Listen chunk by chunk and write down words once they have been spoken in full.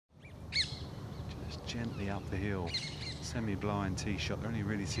gently up the hill. Semi-blind tee shot. They're only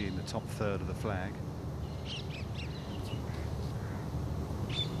really seeing the top third of the flag.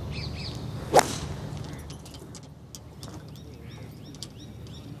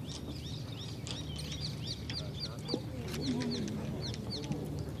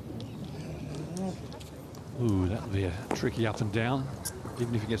 Ooh, that'll be a tricky up and down,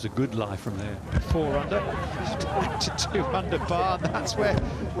 even if he gets a good lie from there. 4 under, back to 2 under par, and that's where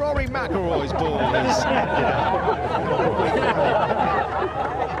Rory McIlroy's ball is.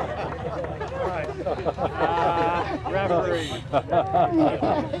 Referee.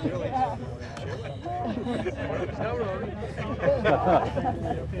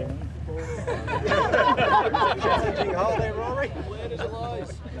 Challenging hole there, Rory. Where does it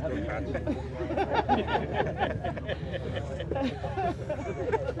lies?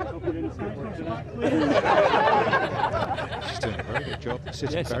 She's doing a very good job.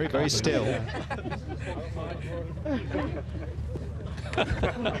 Sitting Yes, very, very still.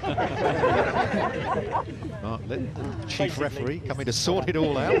 Let the chief referee come in to sort it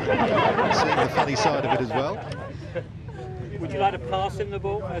all out. Seeing the funny side of it as well. Would you like to pass him the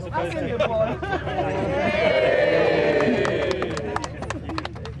ball as opposed to...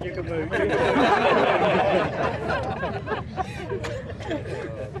 You can move.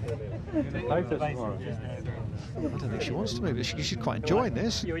 I don't think she wants to move. She's quite enjoying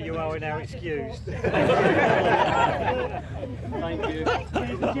this. You are now excused. Thank you.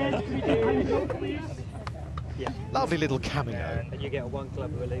 Yeah. Lovely little cameo. And you get a one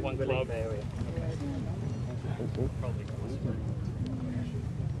club relief area.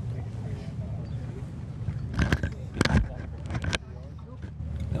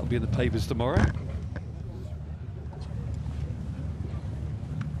 That'll be in the papers tomorrow.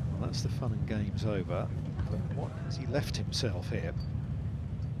 Well, that's the fun and games over. But what has he left himself here?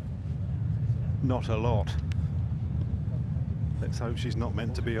 Not a lot. Let's hope she's not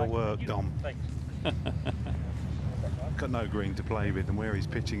meant to be a work, Dom. Got no green to play with, and where he's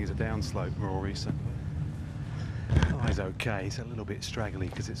pitching is a downslope, Rory, so he's okay. It's a little bit straggly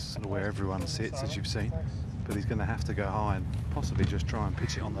because it's sort of where everyone sits, as you've seen, but he's going to have to go high and possibly just try and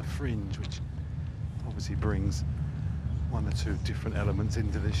pitch it on the fringe, which obviously brings 1 or 2 different elements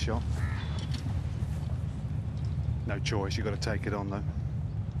into this shot. No choice, you've got to take it on though.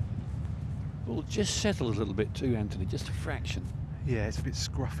 Well, just settle a little bit too, Anthony, just a fraction. Yeah, it's a bit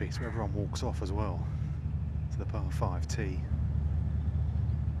scruffy, so everyone walks off as well to the par 5 tee.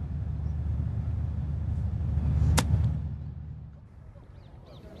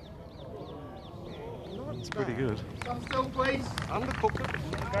 It's pretty good. Stand still, please.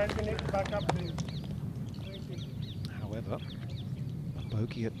 Undercooked. Guys, we need to back up, please. However, a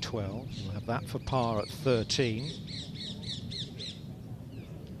bogey at 12. We'll have that for par at 13.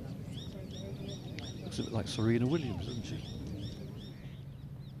 Looks a bit like Serena Williams, doesn't she?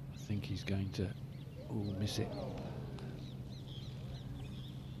 I think he's going to miss it.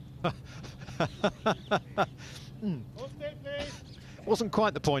 Wasn't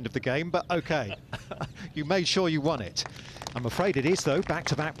quite the point of the game, but okay. You made sure you won it. I'm afraid it is, though.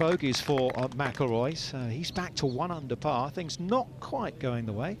 Back-to-back bogeys for McIlroy's. He's back to 1 under par. Things not quite going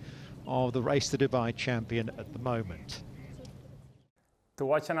the way of the Race to Dubai champion at the moment. To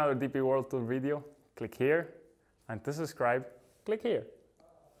watch another DP World Tour video, click here, and to subscribe, click here.